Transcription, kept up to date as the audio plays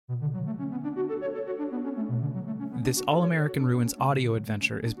This All-American Ruins audio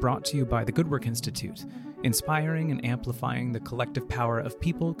adventure is brought to you by the Good Work Institute, inspiring and amplifying the collective power of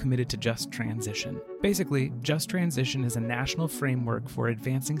people committed to just transition. Basically, Just Transition is a national framework for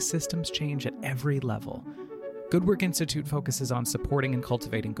advancing systems change at every level. Good Work Institute focuses on supporting and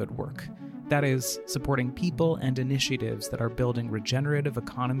cultivating good work. That is, supporting people and initiatives that are building regenerative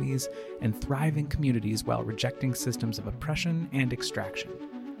economies and thriving communities while rejecting systems of oppression and extraction.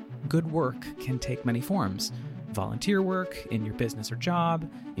 Good work can take many forms. Volunteer work, in your business or job,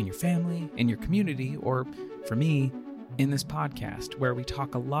 in your family, in your community, or, for me, in this podcast, where we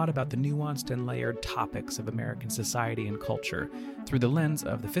talk a lot about the nuanced and layered topics of American society and culture through the lens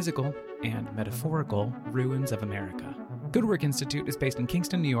of the physical and metaphorical ruins of America. Good Work Institute is based in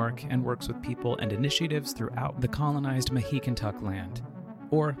Kingston, New York, and works with people and initiatives throughout the colonized Mahicantuck land,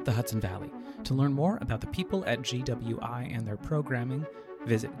 or the Hudson Valley. To learn more about the people at GWI and their programming,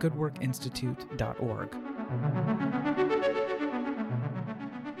 visit goodworkinstitute.org.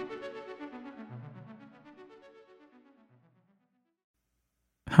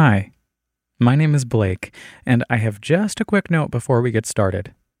 Hi, my name is Blake, and I have just a quick note before we get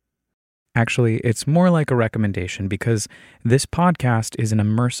started. Actually, it's more like a recommendation because this podcast is an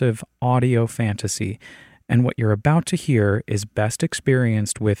immersive audio fantasy, and what you're about to hear is best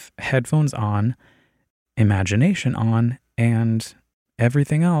experienced with headphones on, imagination on, and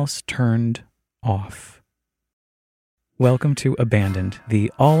everything else turned off. Welcome to Abandoned,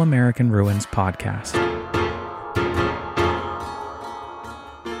 the All-American Ruins podcast.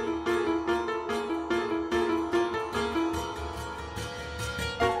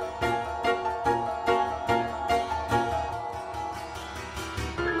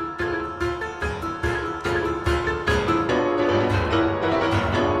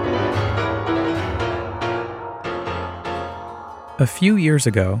 A few years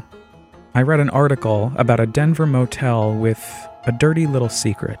ago, I read an article about a Denver motel with a dirty little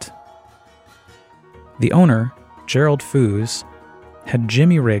secret. The owner, Gerald Foos, had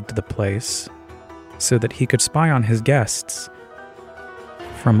jimmy-rigged the place so that he could spy on his guests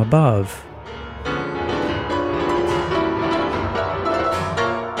from above.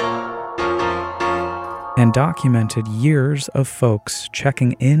 And documented years of folks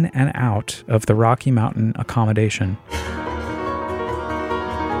checking in and out of the Rocky Mountain accommodation.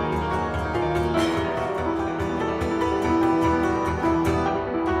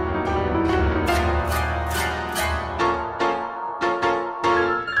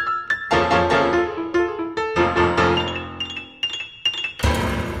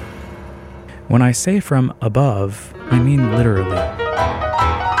 When I say from above, I mean literally.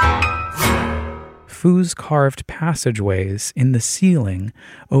 Foos carved passageways in the ceiling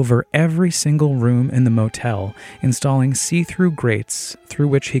over every single room in the motel, installing see-through grates through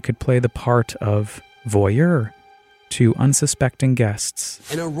which he could play the part of voyeur to unsuspecting guests.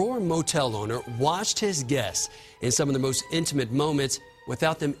 An Aurora motel owner watched his guests in some of the most intimate moments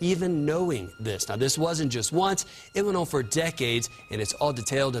without them even knowing this. Now, this wasn't just once. It went on for decades, and it's all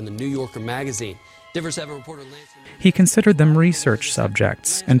detailed in the New Yorker magazine. Denver 7 reporter Lance... He considered them research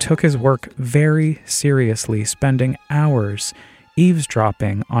subjects and took his work very seriously, spending hours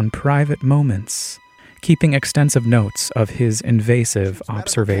eavesdropping on private moments, keeping extensive notes of his invasive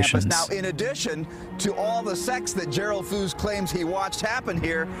observations. Now, in addition to all the sex that Gerald Foos claims he watched happen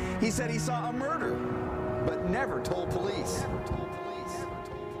here, he said he saw a murder, but never told police.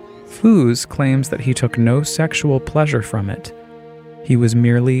 Foos claims that he took no sexual pleasure from it. He was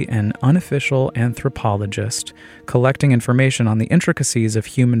merely an unofficial anthropologist, collecting information on the intricacies of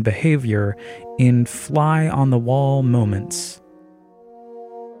human behavior in fly-on-the-wall moments.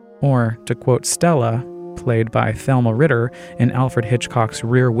 Or, to quote Stella, played by Thelma Ritter in Alfred Hitchcock's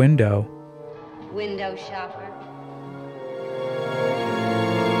Rear Window, "Window shopper."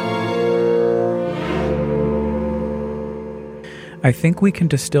 I think we can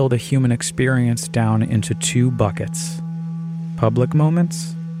distill the human experience down into two buckets: public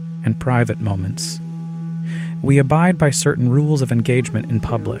moments and private moments. We abide by certain rules of engagement in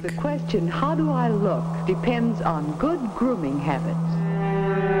public. The question, how do I look, depends on good grooming habits.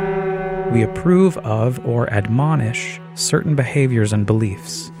 We approve of or admonish certain behaviors and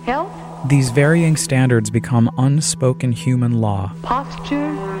beliefs. Health, These varying standards become unspoken human law,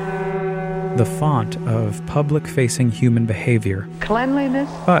 posture, the font of public-facing human behavior. cleanliness,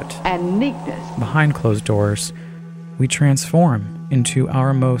 But and neatness. behind closed doors, we transform into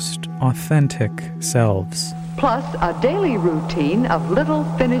our most authentic selves. Plus a daily routine of little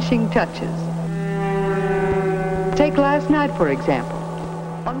finishing touches. Take last night, for example.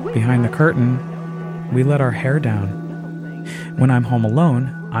 Behind the curtain, we let our hair down. When I'm home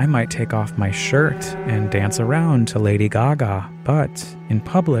alone, I might take off my shirt and dance around to Lady Gaga, but in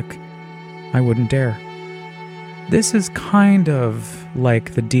public, I wouldn't dare. This is kind of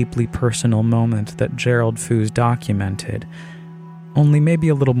like the deeply personal moment that Gerald Foos documented, only maybe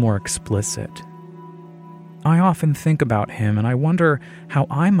a little more explicit. I often think about him, and I wonder how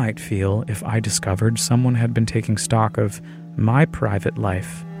I might feel if I discovered someone had been taking stock of my private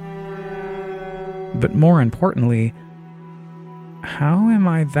life. But more importantly, how am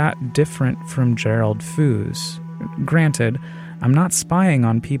I that different from Gerald Foos? Granted, I'm not spying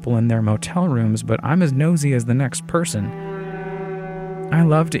on people in their motel rooms, but I'm as nosy as the next person. I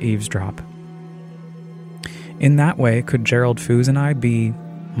love to eavesdrop. In that way, could Gerald Foos and I be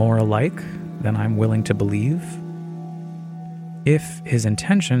more alike than I'm willing to believe? If his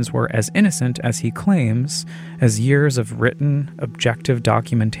intentions were as innocent as he claims, as years of written, objective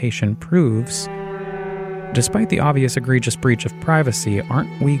documentation proves, despite the obvious egregious breach of privacy,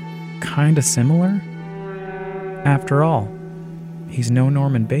 aren't we kinda similar? After all, he's no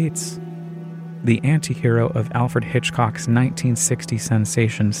Norman Bates, the anti-hero of Alfred Hitchcock's 1960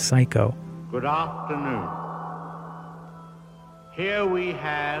 sensation Psycho. Good afternoon. Here we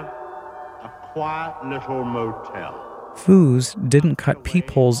have a quiet little motel. Foos didn't cut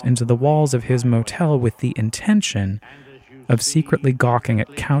peepholes into the walls of his motel with the intention of secretly gawking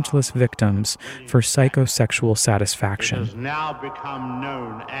at countless victims for psychosexual satisfaction. It has now become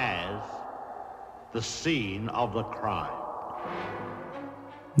known as the scene of the crime.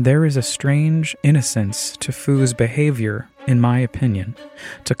 There is a strange innocence to Foos' behavior, in my opinion,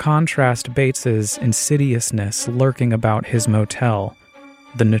 to contrast Bates's insidiousness lurking about his motel,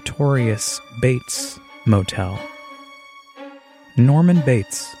 the notorious Bates Motel. Norman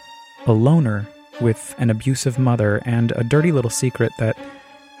Bates, a loner with an abusive mother and a dirty little secret that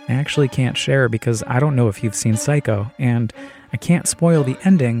I actually can't share because I don't know if you've seen Psycho, and I can't spoil the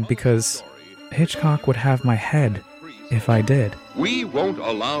ending because Hitchcock would have my head if I did. We won't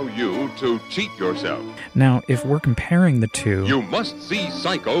allow you to cheat yourself. Now, if we're comparing the two, You must see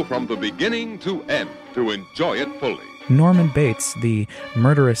Psycho from the beginning to end to enjoy it fully. Norman Bates, the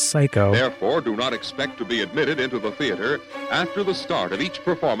murderous psycho, Therefore, do not expect to be admitted into the theater after the start of each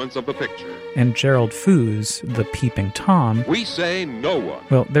performance of the picture. and Gerald Foos, the peeping Tom, We say no one,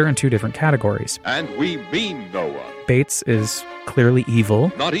 well, they're in two different categories. and we mean no one. Bates is clearly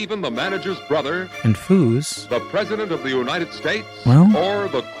evil, Not even the manager's brother, and Foos, the President of the United States, Well- or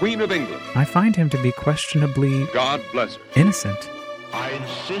the Queen of England. I find him to be questionably God bless her. innocent. I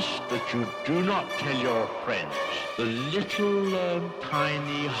insist that you do not tell your friends the little,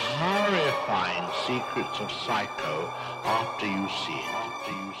 tiny, horrifying secrets of Psycho after you see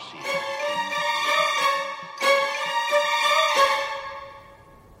it.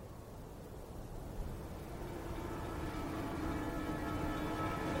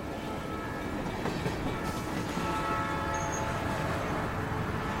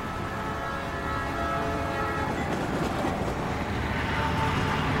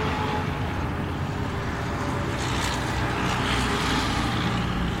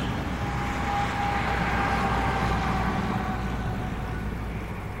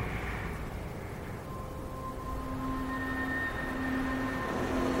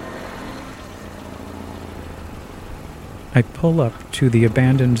 I pull up to the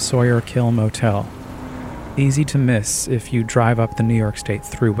abandoned Sawyerkill Motel. Easy to miss if you drive up the New York State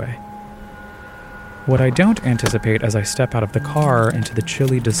Thruway. What I don't anticipate as I step out of the car into the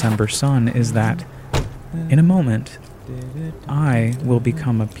chilly December sun is that, in a moment, I will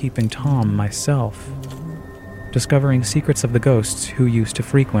become a peeping Tom myself, discovering secrets of the ghosts who used to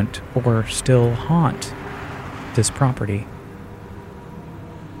frequent or still haunt this property.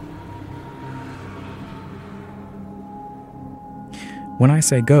 When I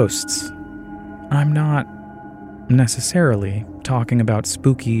say ghosts, I'm not necessarily talking about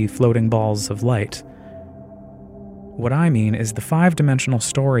spooky floating balls of light. What I mean is the five-dimensional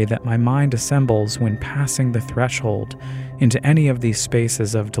story that my mind assembles when passing the threshold into any of these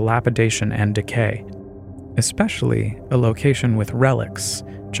spaces of dilapidation and decay, especially a location with relics,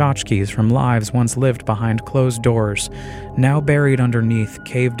 tchotchkes from lives once lived behind closed doors, now buried underneath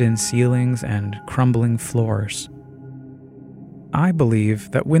caved-in ceilings and crumbling floors. I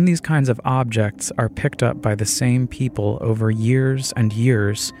believe that when these kinds of objects are picked up by the same people over years and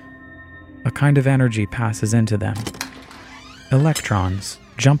years, a kind of energy passes into them. Electrons,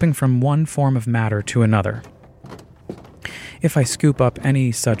 jumping from one form of matter to another. If I scoop up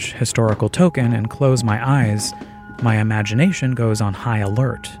any such historical token and close my eyes, my imagination goes on high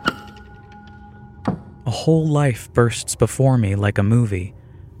alert. A whole life bursts before me like a movie.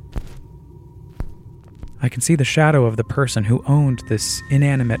 I can see the shadow of the person who owned this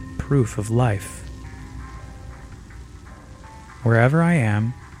inanimate proof of life. Wherever I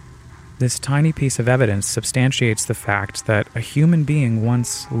am, this tiny piece of evidence substantiates the fact that a human being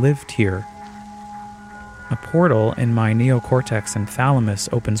once lived here. A portal in my neocortex and thalamus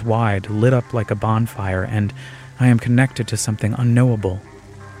opens wide, lit up like a bonfire, and I am connected to something unknowable,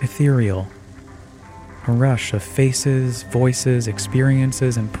 ethereal. A rush of faces, voices,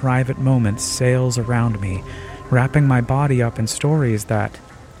 experiences, and private moments sails around me, wrapping my body up in stories that,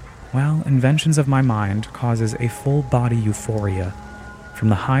 well, inventions of my mind causes a full-body euphoria, from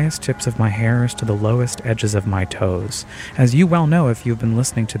the highest tips of my hairs to the lowest edges of my toes. As you well know if you've been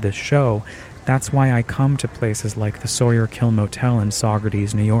listening to this show, that's why I come to places like the Sawyerkill Motel in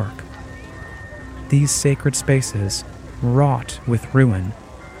Saugerties, New York. These sacred spaces, wrought with ruin,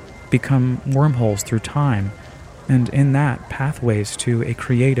 become wormholes through time, and in that, pathways to a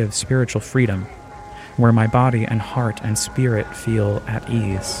creative spiritual freedom, where my body and heart and spirit feel at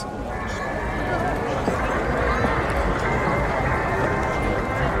ease.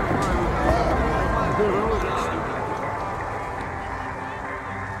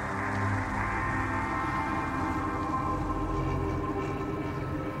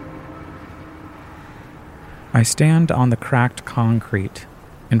 I stand on the cracked concrete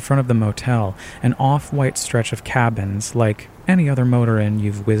in front of the motel, an off-white stretch of cabins like any other motor inn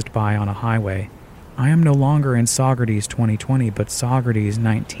you've whizzed by on a highway. I am no longer in Saugerties 2020, but Saugerties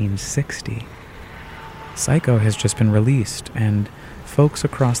 1960. Psycho has just been released, and folks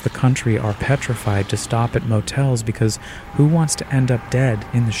across the country are petrified to stop at motels because who wants to end up dead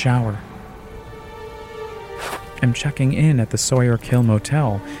in the shower? I'm checking in at the Sawyerkill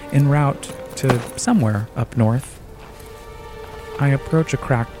Motel, en route to somewhere up north. I approach a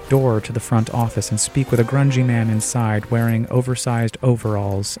cracked door to the front office and speak with a grungy man inside wearing oversized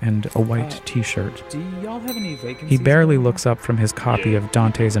overalls and a white t-shirt. Do y'all have any vacancies? He barely looks up from his copy of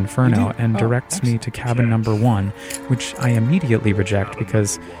Dante's Inferno and directs me to cabin number 1, which I immediately reject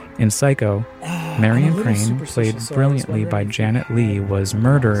because in Psycho, Marion Crane, played brilliantly by Janet Leigh, was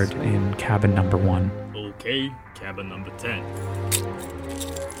murdered in cabin number 1. Okay, cabin number 10.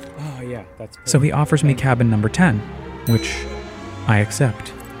 Oh yeah, that's perfect. So he offers me cabin number 10, which I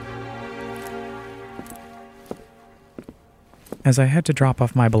accept. As I head to drop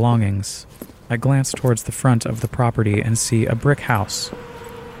off my belongings, I glance towards the front of the property and see a brick house,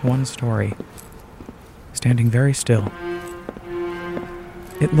 1 story, standing very still.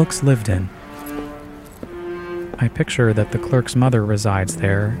 It looks lived in. I picture that the clerk's mother resides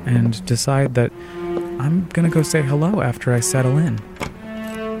there and decide that I'm gonna go say hello after I settle in.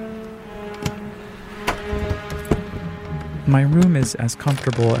 My room is as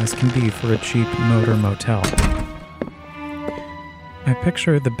comfortable as can be for a cheap motor motel. I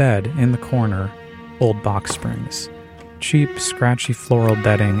picture the bed in the corner, old box springs, cheap, scratchy floral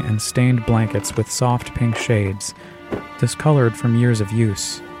bedding and stained blankets with soft pink shades, discolored from years of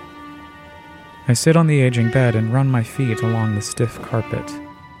use. I sit on the aging bed and run my feet along the stiff carpet.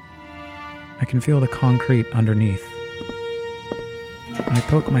 I can feel the concrete underneath. I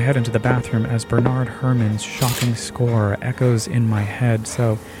poke my head into the bathroom as Bernard Herrmann's shocking score echoes in my head,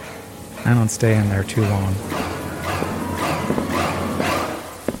 so I don't stay in there too long.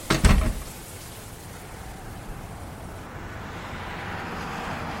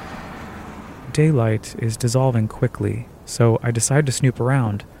 Daylight is dissolving quickly, so I decide to snoop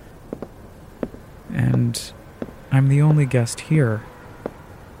around. And I'm the only guest here.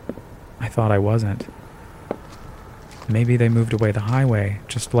 I thought I wasn't. Maybe they moved away the highway,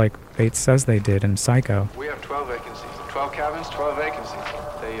 just like Bates says they did in Psycho. We have 12 vacancies. 12 cabins, 12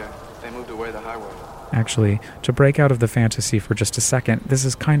 vacancies. They moved away the highway. Actually, to break out of the fantasy for just a second, this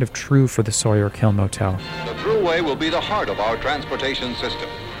is kind of true for the Sawyerkill Motel. The Thruway will be the heart of our transportation system.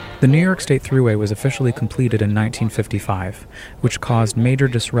 The New York State Thruway was officially completed in 1955, which caused major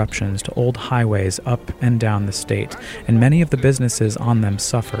disruptions to old highways up and down the state, and many of the businesses on them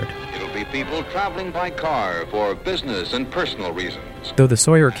suffered. It'll be people traveling by car for business and personal reasons. Though the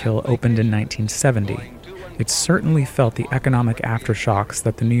Sawyerkill opened in 1970, it certainly felt the economic aftershocks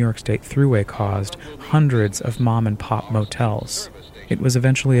that the New York State Thruway caused hundreds of mom-and-pop motels. It was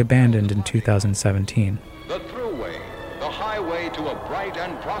eventually abandoned in 2017. The Thruway, the highway to a bright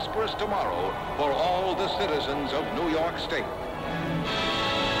and prosperous tomorrow for all the citizens of New York State.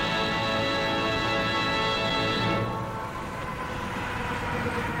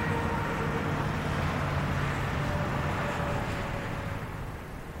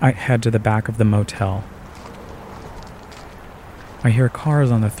 I head to the back of the motel. I hear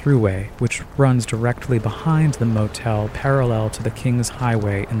cars on the Thruway, which runs directly behind the motel, parallel to the King's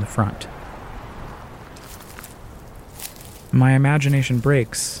Highway in the front. My imagination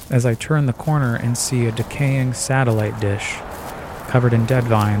breaks as I turn the corner and see a decaying satellite dish, covered in dead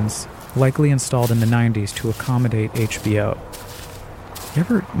vines, likely installed in the 90s to accommodate HBO. You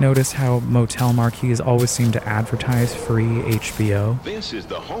ever notice how motel marquees always seem to advertise free HBO? This is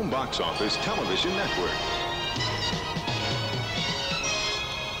the Home Box Office Television Network.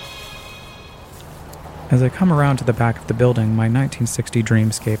 As I come around to the back of the building, my 1960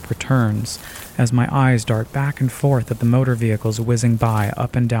 dreamscape returns as my eyes dart back and forth at the motor vehicles whizzing by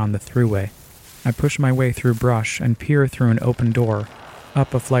up and down the thruway. I push my way through brush and peer through an open door,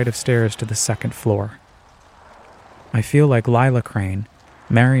 up a flight of stairs to the second floor. I feel like Lila Crane,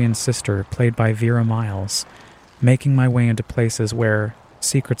 Marion's sister, played by Vera Miles, making my way into places where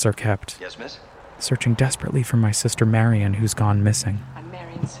secrets are kept. Yes, miss? Searching desperately for my sister Marion, who's gone missing. I'm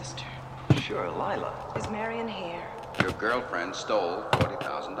Marion's sister. Sure, Lila. Is Marion here? Your girlfriend stole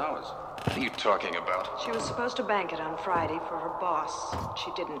 $40,000. What are you talking about? She was supposed to bank it on Friday for her boss.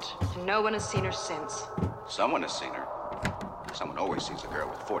 She didn't. And no one has seen her since. Someone has seen her. Someone always sees a girl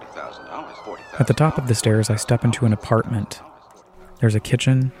with $40,000. At the top of the stairs, I step into an apartment. There's a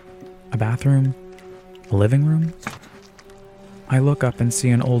kitchen, a bathroom, a living room. I look up and see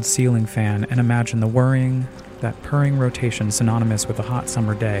an old ceiling fan and imagine the whirring, that purring rotation synonymous with a hot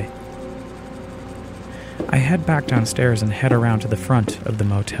summer day. I head back downstairs and head around to the front of the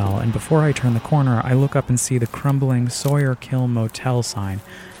motel, and before I turn the corner, I look up and see the crumbling Sawyerkill Motel sign,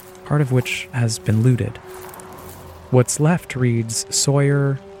 part of which has been looted. What's left reads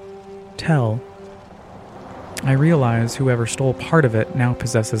Sawyertell. I realize whoever stole part of it now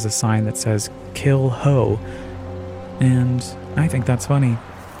possesses a sign that says Kill Ho, and I think that's funny.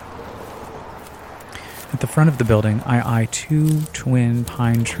 At the front of the building, I eye two twin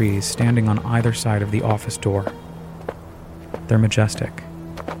pine trees standing on either side of the office door. They're majestic,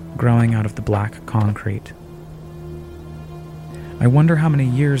 growing out of the black concrete. I wonder how many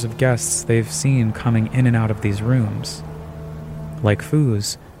years of guests they've seen coming in and out of these rooms. Like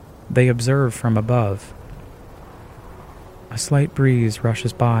Foos, they observe from above. A slight breeze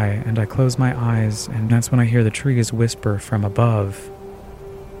rushes by, and I close my eyes, and that's when I hear the trees whisper from above.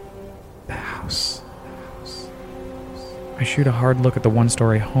 The house. I shoot a hard look at the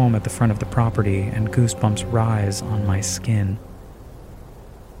one-story home at the front of the property, and goosebumps rise on my skin.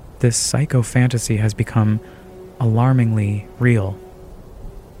 This psycho fantasy has become alarmingly real.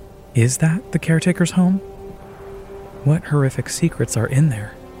 Is that the caretaker's home? What horrific secrets are in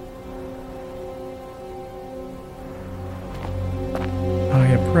there? I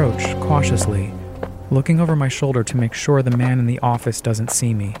approach cautiously, looking over my shoulder to make sure the man in the office doesn't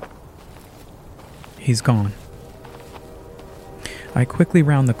see me. He's gone. I quickly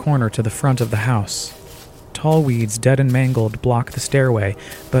round the corner to the front of the house. Tall weeds, dead and mangled, block the stairway,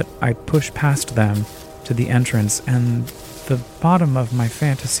 but I push past them to the entrance, and the bottom of my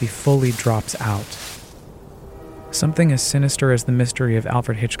fantasy fully drops out. Something as sinister as the mystery of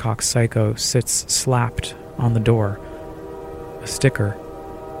Alfred Hitchcock's Psycho sits slapped on the door. A sticker.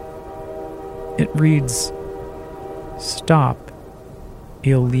 It reads, "Stop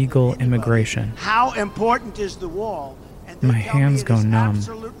illegal immigration." How important is the wall? My hands go numb,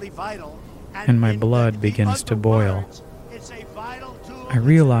 and my blood begins to boil. I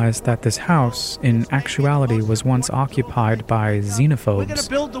realize that this house, in actuality, was once occupied by xenophobes. We're going to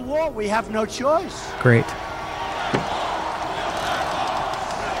build the wall. We have no choice. Great.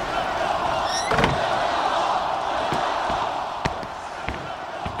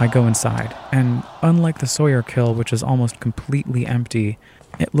 I go inside, and unlike the Sawyerkill, which is almost completely empty,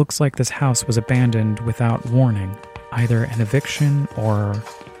 it looks like this house was abandoned without warning, either an eviction or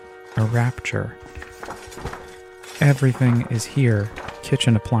a rapture. Everything is here: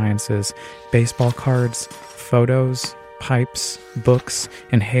 kitchen appliances, baseball cards, photos, pipes, books,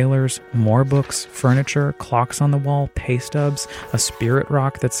 inhalers, more books, furniture, clocks on the wall, pay stubs, a spirit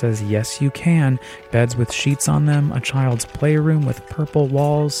rock that says yes you can, beds with sheets on them, a child's playroom with purple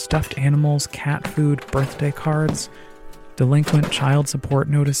walls, stuffed animals, cat food, birthday cards, delinquent child support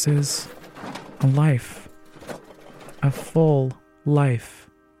notices. A life. A full life.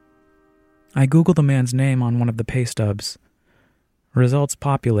 I Google the man's name on one of the pay stubs. Results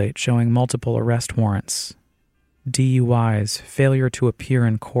populate, showing multiple arrest warrants. DUIs, failure to appear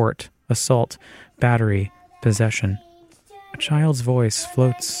in court, assault, battery, possession. A child's voice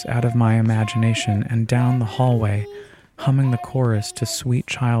floats out of my imagination and down the hallway, humming the chorus to Sweet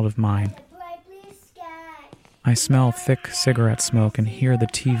Child of Mine. I smell thick cigarette smoke and hear the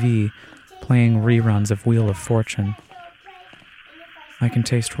TV playing reruns of Wheel of Fortune. I can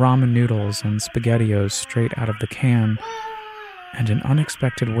taste ramen noodles and SpaghettiOs straight out of the can, and an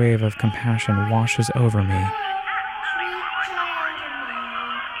unexpected wave of compassion washes over me.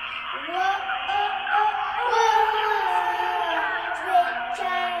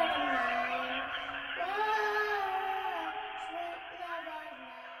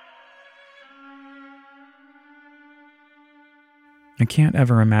 I can't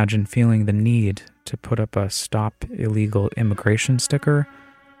ever imagine feeling the need to put up a Stop Illegal Immigration sticker,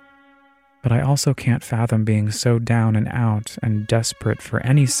 but I also can't fathom being so down and out and desperate for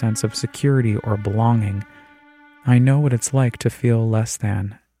any sense of security or belonging. I know what it's like to feel less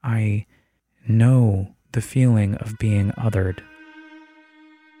than. I know the feeling of being othered.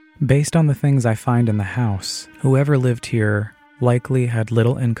 Based on the things I find in the house, whoever lived here likely had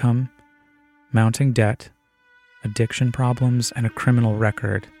little income, mounting debt, addiction problems, and a criminal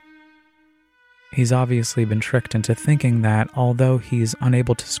record. He's obviously been tricked into thinking that although he's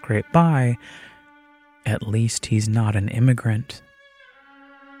unable to scrape by, at least he's not an immigrant.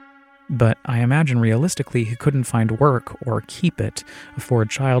 But I imagine realistically he couldn't find work or keep it,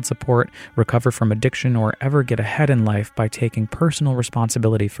 afford child support, recover from addiction, or ever get ahead in life by taking personal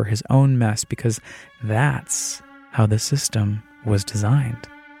responsibility for his own mess, because that's how the system was designed.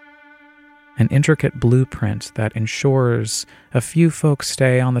 An intricate blueprint that ensures a few folks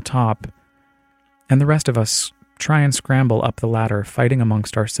stay on the top, and the rest of us try and scramble up the ladder, fighting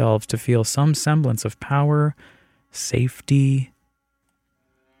amongst ourselves to feel some semblance of power, safety,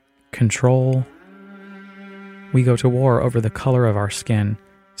 control. We go to war over the color of our skin,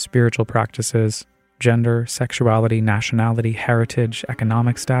 spiritual practices, gender, sexuality, nationality, heritage,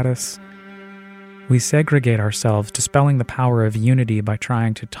 economic status. We segregate ourselves, dispelling the power of unity by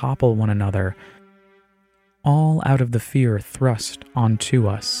trying to topple one another, all out of the fear thrust onto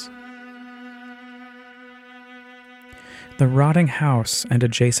us. The rotting house and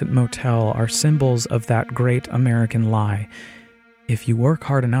adjacent motel are symbols of that great American lie. If you work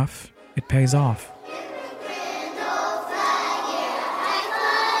hard enough, it pays off.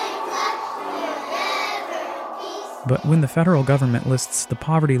 But when the federal government lists the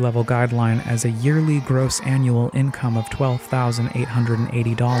poverty level guideline as a yearly gross annual income of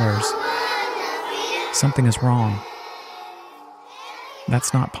 $12,880, something is wrong.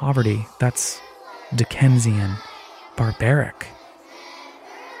 That's not poverty, that's Dickensian, barbaric.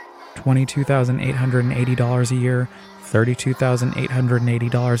 $22,880 a year,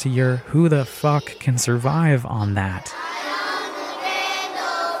 $32,880 a year. Who the fuck can survive on that?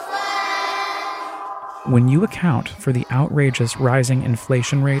 When you account for the outrageous rising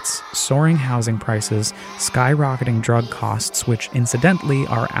inflation rates, soaring housing prices, skyrocketing drug costs, which incidentally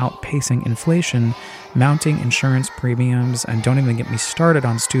are outpacing inflation, mounting insurance premiums, and don't even get me started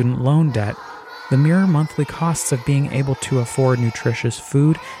on student loan debt, the mere monthly costs of being able to afford nutritious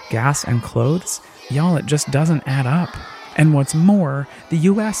food, gas, and clothes, y'all, it just doesn't add up. And what's more, the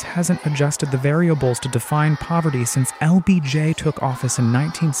U.S. hasn't adjusted the variables to define poverty since LBJ took office in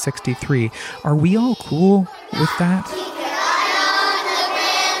 1963. Are we all cool with that?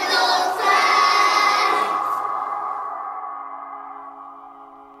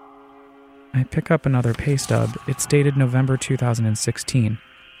 I pick up another pay stub. It's dated November 2016.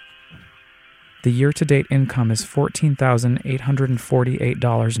 The year-to-date income is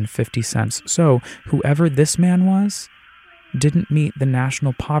 $14,848.50. So, whoever this man was didn't meet the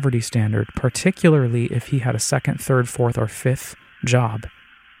national poverty standard, particularly if he had a second, third, fourth, or fifth job.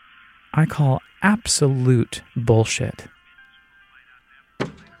 I call absolute bullshit.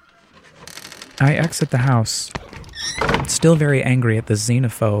 I exit the house, still very angry at the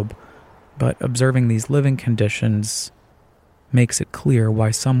xenophobe, but observing these living conditions makes it clear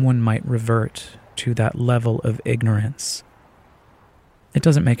why someone might revert to that level of ignorance. It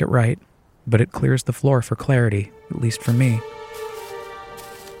doesn't make it right, but it clears the floor for clarity, at least for me.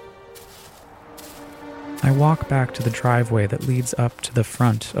 I walk back to the driveway that leads up to the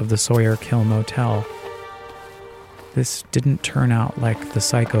front of the Sawyerkill Motel. This didn't turn out like the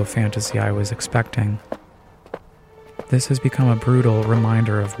psycho fantasy I was expecting. This has become a brutal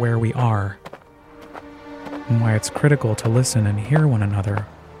reminder of where we are, and why it's critical to listen and hear one another,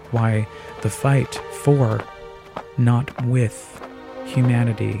 why the fight for, not with,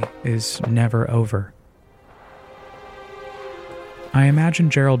 humanity is never over. I imagine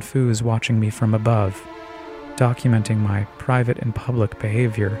Gerald Foos watching me from above, documenting my private and public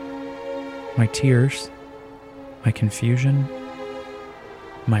behavior, my tears, my confusion,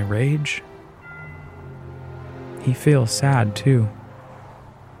 my rage. He feels sad, too.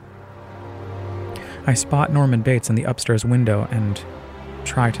 I spot Norman Bates in the upstairs window and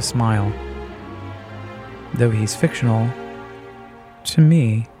try to smile. Though he's fictional, to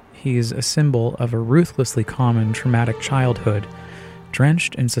me, he's a symbol of a ruthlessly common traumatic childhood,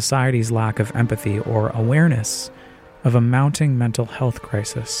 drenched in society's lack of empathy or awareness of a mounting mental health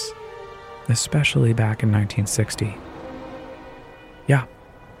crisis, especially back in 1960. Yeah,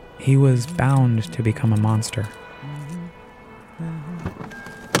 he was bound to become a monster.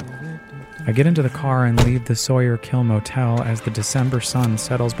 I get into the car and leave the Sawyerkill Motel as the December sun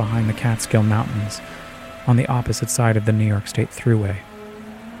settles behind the Catskill Mountains on the opposite side of the New York State Thruway.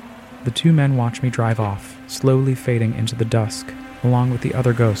 The two men watch me drive off, slowly fading into the dusk, along with the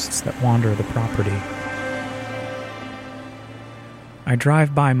other ghosts that wander the property. I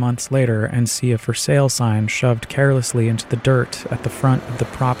drive by months later and see a for sale sign shoved carelessly into the dirt at the front of the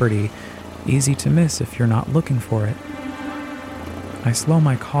property, easy to miss if you're not looking for it. I slow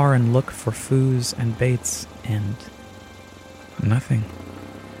my car and look for Foos and Bates, and nothing.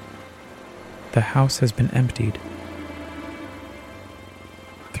 The house has been emptied.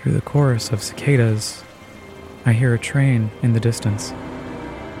 Through the chorus of cicadas, I hear a train in the distance.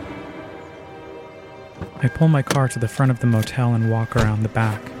 I pull my car to the front of the motel and walk around the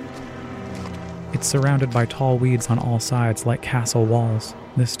back. It's surrounded by tall weeds on all sides like castle walls.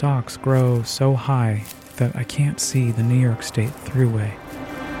 The stalks grow so high that I can't see the New York State Thruway.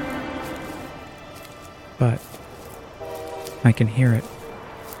 But I can hear it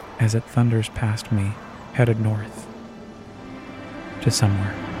as it thunders past me, headed north to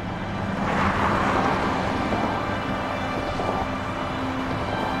somewhere.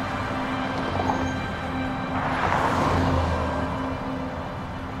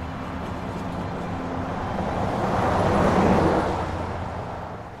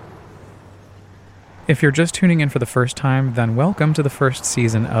 If you're just tuning in for the first time, then welcome to the first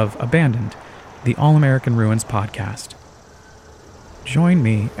season of Abandoned, the All-American Ruins podcast. Join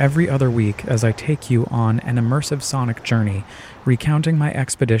me every other week as I take you on an immersive sonic journey, recounting my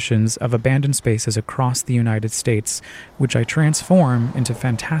expeditions of abandoned spaces across the United States, which I transform into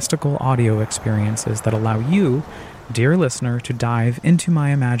fantastical audio experiences that allow you, dear listener, to dive into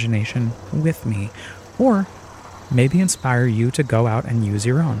my imagination with me, or maybe inspire you to go out and use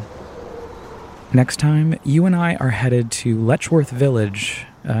your own. Next time, you and I are headed to Letchworth Village,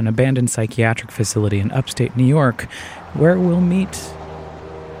 an abandoned psychiatric facility in upstate New York, where we'll meet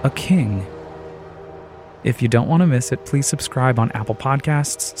a king. If you don't want to miss it, please subscribe on Apple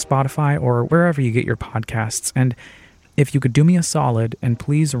Podcasts, Spotify, or wherever you get your podcasts. And if you could do me a solid and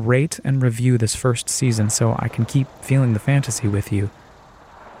please rate and review this first season so I can keep feeling the fantasy with you.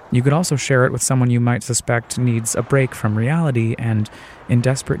 You could also share it with someone you might suspect needs a break from reality and in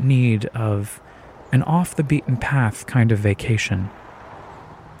desperate need of an off-the-beaten-path kind of vacation.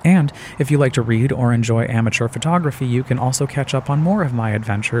 And if you like to read or enjoy amateur photography, you can also catch up on more of my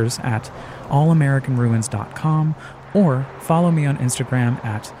adventures at allamericanruins.com or follow me on Instagram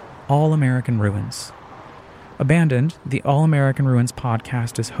at allamericanruins. Abandoned, the All-American Ruins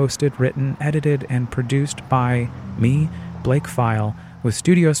podcast is hosted, written, edited, and produced by me, Blake File, with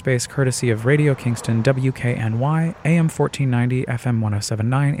studio space courtesy of Radio Kingston, WKNY, AM 1490, FM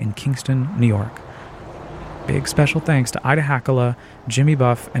 1079 in Kingston, New York. Big special thanks to Ida Hakala, Jimmy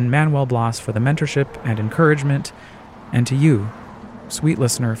Buff, and Manuel Blas for the mentorship and encouragement, and to you, sweet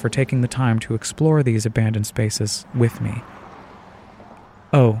listener, for taking the time to explore these abandoned spaces with me.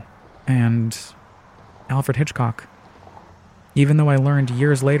 Oh, and Alfred Hitchcock. Even though I learned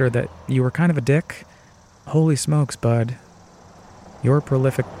years later that you were kind of a dick, holy smokes, bud. Your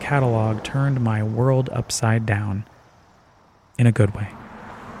prolific catalog turned my world upside down. In a good way.